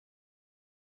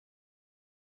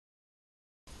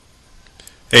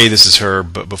Hey, this is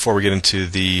Herb. But before we get into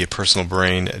the Personal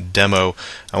Brain demo,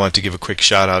 I want to give a quick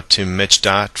shout out to Mitch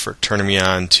Dot for turning me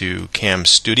on to Cam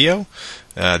Studio,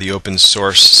 the open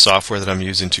source software that I'm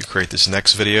using to create this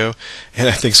next video, and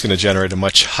I think it's going to generate a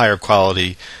much higher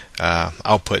quality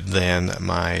output than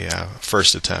my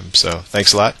first attempt. So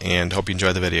thanks a lot, and hope you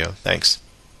enjoy the video. Thanks.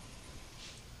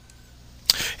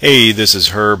 Hey, this is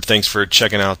Herb. Thanks for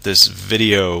checking out this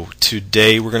video.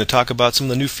 Today we're going to talk about some of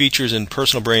the new features in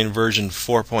Personal Brain version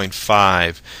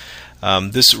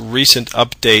 4.5. This recent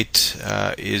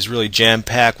update is really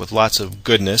jam-packed with lots of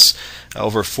goodness.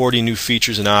 Over 40 new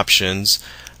features and options.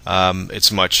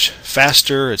 It's much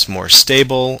faster, it's more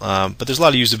stable, but there's a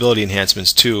lot of usability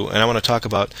enhancements too, and I want to talk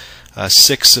about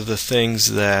 6 of the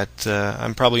things that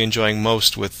I'm probably enjoying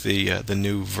most with the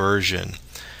new version.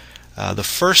 The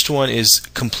first one is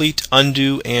complete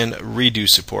undo and redo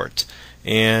support,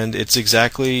 and it's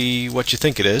exactly what you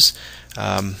think it is.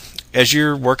 As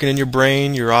you're working in your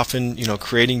brain, you're often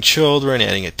creating children,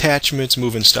 adding attachments,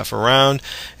 moving stuff around,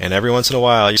 and every once in a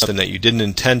while you do something that you didn't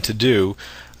intend to do,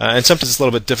 and sometimes it's a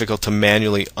little bit difficult to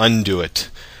manually undo it.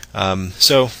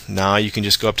 So now you can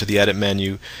just go up to the edit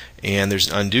menu, and there's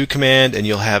an undo command, and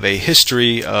you'll have a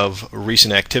history of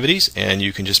recent activities, and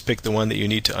you can just pick the one that you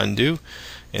need to undo.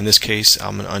 In this case,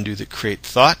 I'm going to undo the create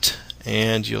thought,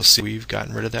 and you'll see we've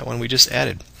gotten rid of that one we just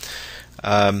added.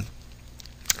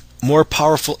 More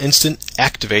powerful instant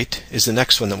activate is the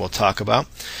next one that we'll talk about.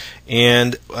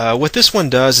 And what this one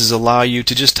does is allow you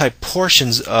to just type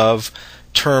portions of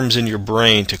terms in your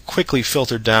brain to quickly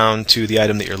filter down to the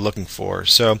item that you're looking for.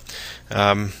 So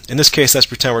in this case, let's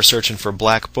pretend we're searching for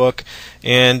black book,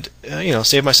 and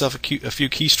save myself a few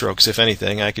keystrokes. If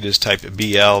anything, I could just type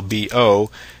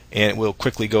BLBO, and it will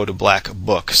quickly go to black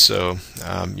book. So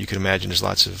you can imagine there's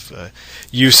lots of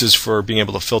uses for being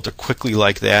able to filter quickly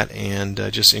like that, and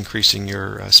just increasing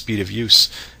your speed of use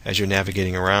as you're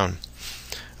navigating around.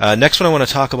 Next one I want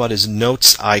to talk about is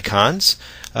notes icons.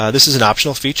 This is an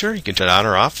optional feature. You can turn it on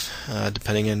or off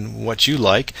depending on what you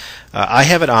like. I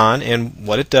have it on, and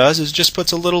what it does is just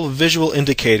puts a little visual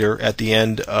indicator at the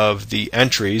end of the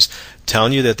entries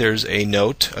telling you that there's a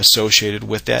note associated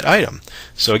with that item.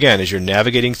 So again, as you're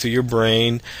navigating through your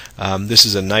brain, this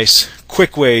is a nice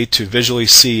quick way to visually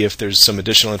see if there's some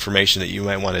additional information that you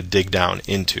might want to dig down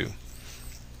into.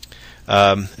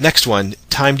 Next one,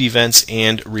 timed events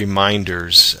and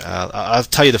reminders. I'll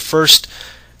tell you the first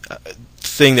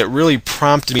thing that really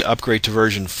prompted me to upgrade to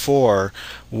version 4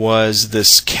 was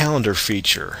this calendar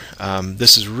feature.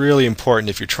 This is really important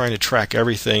if you're trying to track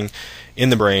everything in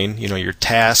the brain, your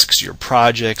tasks, your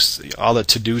projects, all the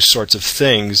to-do sorts of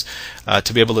things,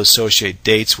 to be able to associate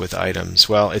dates with items.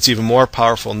 Well, it's even more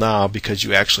powerful now because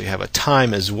you actually have a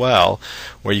time as well,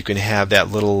 where you can have that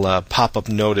little pop-up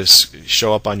notice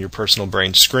show up on your Personal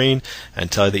Brain screen and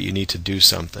tell you that you need to do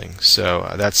something.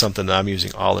 So that's something that I'm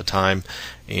using all the time,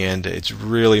 and it's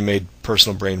really made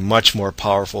Personal Brain much more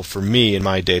powerful for me in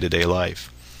my day-to-day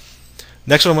life.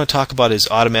 Next one I want to talk about is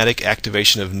automatic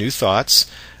activation of new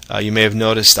thoughts. You may have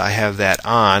noticed I have that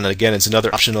on. Again, it's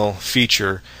another optional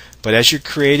feature, but as you're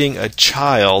creating a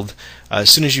child, as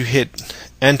soon as you hit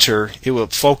enter, it will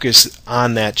focus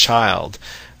on that child.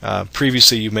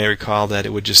 Previously, you may recall that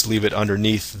it would just leave it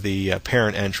underneath the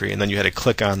parent entry, and then you had to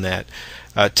click on that.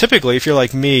 Typically, if you're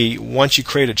like me, once you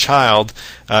create a child,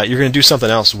 you're going to do something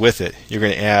else with it. You're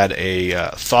going to add a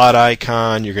thought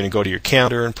icon. You're going to go to your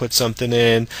calendar and put something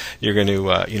in. You're going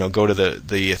to go to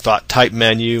the thought type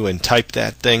menu and type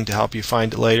that thing to help you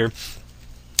find it later.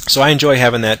 So I enjoy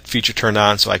having that feature turned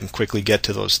on so I can quickly get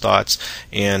to those thoughts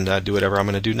and do whatever I'm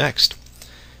going to do next.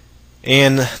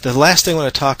 And the last thing I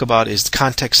want to talk about is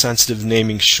context-sensitive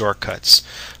naming shortcuts.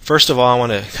 First of all, I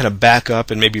want to kind of back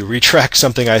up and maybe retract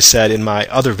something I said in my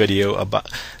other video about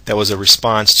that was a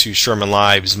response to Sherman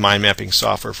Live's mind mapping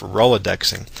software for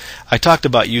Rolodexing. I talked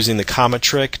about using the comma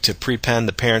trick to prepend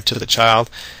the parent to the child.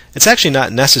 It's actually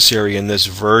not necessary in this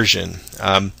version.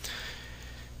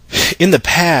 In the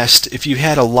past, if you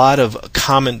had a lot of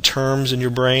common terms in your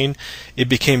brain, it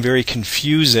became very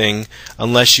confusing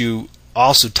unless you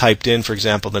also typed in, for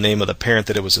example, the name of the parent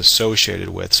that it was associated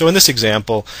with. So in this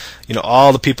example,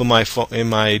 all the people in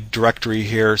my directory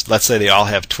here, let's say they all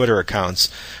have Twitter accounts.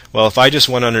 Well, if I just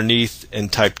went underneath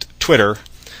and typed Twitter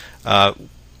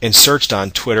and searched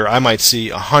on Twitter, I might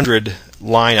see 100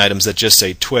 line items that just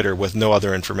say Twitter with no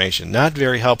other information. Not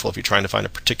very helpful if you're trying to find a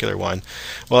particular one.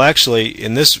 Well, actually,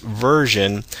 in this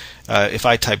version, if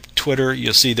I type Twitter,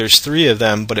 you'll see there's 3 of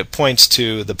them, but it points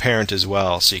to the parent as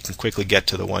well, so you can quickly get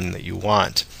to the one that you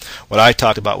want. What I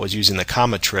talked about was using the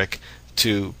comma trick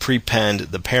to prepend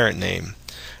the parent name.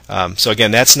 So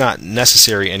again, that's not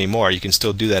necessary anymore. You can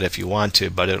still do that if you want to,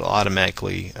 but it'll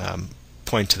automatically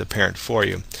point to the parent for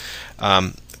you.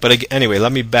 Anyway,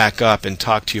 let me back up and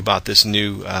talk to you about this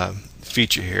new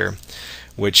feature here,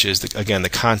 which is, again, the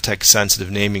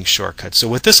context-sensitive naming shortcut. So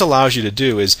what this allows you to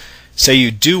do is, say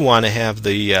you do want to have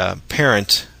the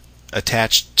parent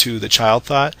attached to the child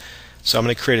thought. So I'm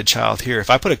going to create a child here. If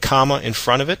I put a comma in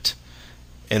front of it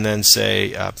and then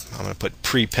say I'm going to put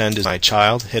prepend as my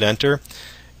child, hit enter,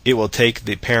 it will take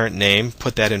the parent name,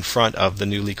 put that in front of the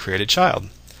newly created child.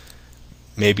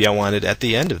 Maybe I want it at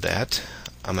the end of that.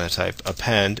 I'm going to type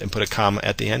append and put a comma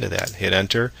at the end of that, hit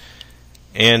enter,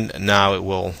 and now it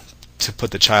will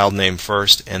put the child name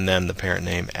first and then the parent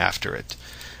name after it.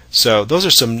 So those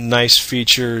are some nice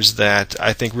features that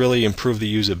I think really improve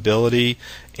the usability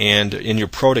and in your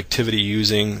productivity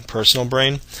using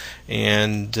PersonalBrain.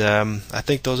 And I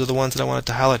think those are the ones that I wanted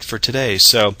to highlight for today.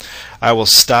 So I will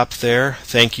stop there.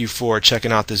 Thank you for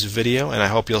checking out this video, and I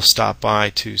hope you'll stop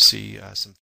by to see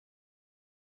some